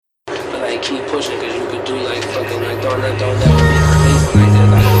like keep pushing, cause you could do like fucking like don't never be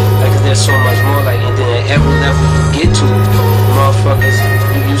complacent like that. Like cause there's so much more like, and then at every level you get to, motherfuckers,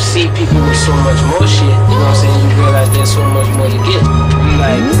 you see people with so much more shit. You know what I'm saying? You realize there's so much more to get.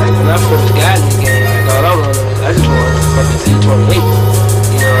 Like when I first got in the game, like all I wanted was I just wanted to fucking see 28. You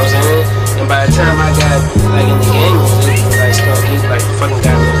know what I'm saying? And by the time I got like in the game, like stuff, like fucking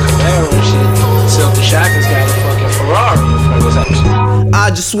got a little Camaro and shit. Silk the Shockers got a fucking Ferrari. Like what's up? I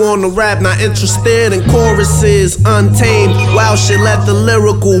just wanna rap, not interested in choruses. Untamed, wild shit left the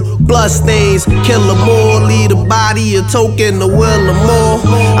lyrical blood stains. Kill 'em all, leave the body a token, the will of more.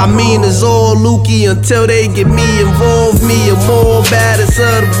 I mean it's all looky until they get me involved. Me a more baddest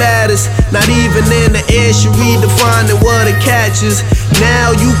of the baddest. Not even in the air, she redefining what it catches.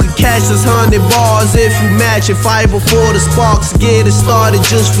 Now you can catch this 100 bars if you match it. Fight before the sparks get it started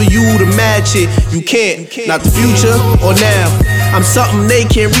just for you to match it. You can't, not the future or now. I'm something they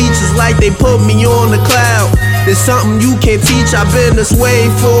can't reach, it's like they put me on the cloud. There's something you can't teach, I've been this way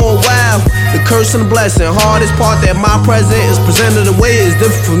for a while. The curse and the blessing, hardest part that my present is presented away is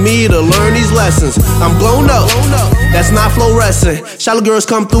different for me to learn these lessons. I'm blown up, that's not fluorescent. Shallow girls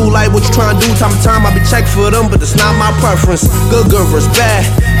come through like what you trying to do. Time to time I be checked for them, but that's not my preference. Good girl versus bad,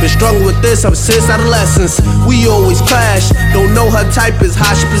 been struggling with this ever since adolescence. We always clash, don't know her type is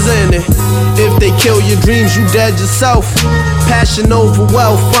how she presented. If they kill your dreams, you dead yourself. Passion over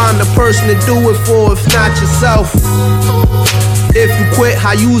wealth, find the person to do it for, if not yourself. If you quit,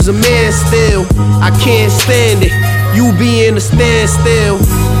 how you's a man still. I can't stand it, you be in a standstill.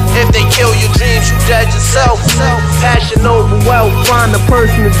 If they kill your dreams, you dead yourself. Passion over wealth, find the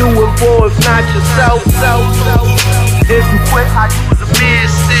person to do it for, if not yourself. If you quit, how you's a man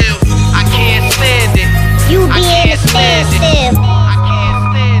still. I can't stand it, you be in a standstill. I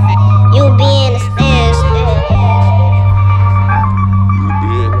can't stand it. You be in a standstill.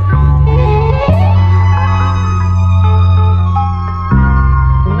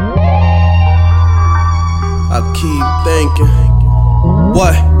 I keep thinking,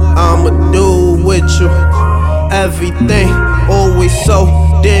 what I'ma do with you? Everything always so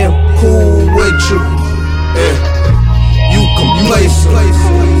damn cool with you. Yeah. You complacent,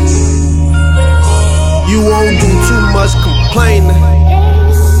 you won't do too much complaining,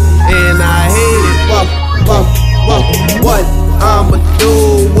 and I hate it. What I'ma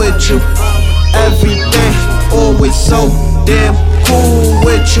do with you? Everything always so damn cool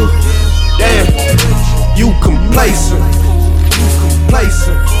with you. Damn. You complacent,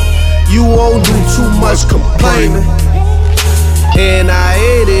 you won't do too much complaining, and I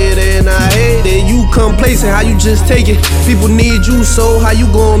hate it, you complacent, how you just take it? People need you, so how you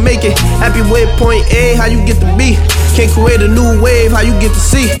gon' make it? Happy with point A, how you get to B? Can't create a new wave, how you get to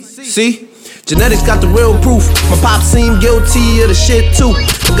see? Genetics got the real proof. My pop seemed guilty of the shit too.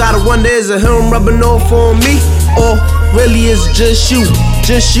 I gotta wonder, is it him rubbing off on me? Or really is it just you?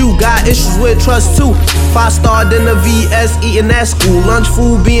 Just you got issues with trust too. 5-star dinner VS eating at school. Lunch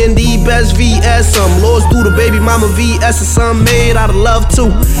food being the best VS. Some lords do the baby mama VS and some made out of love too.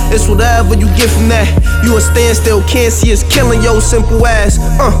 It's whatever you get from that. You a standstill, can't see it's killing your simple ass.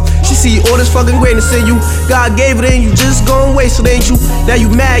 She see all this fucking greatness in you. God gave it and you just gon' waste it, ain't you? Now you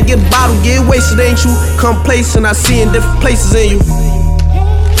mad, get a bottle, get wasted, ain't you? Complacent, I see in different places in you.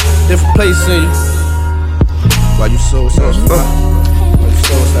 Different places in you. Why you so satisfied? Why you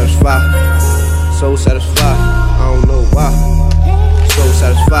so satisfied? So satisfied, I don't know why. So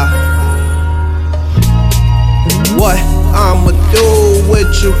satisfied. What I'ma do with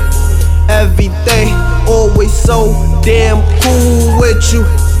you? Everything always so damn cool with you.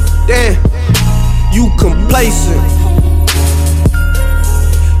 Damn, you complacent,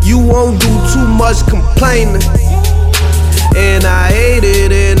 you won't do too much complaining, and I hate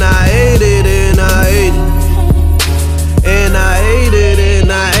it, and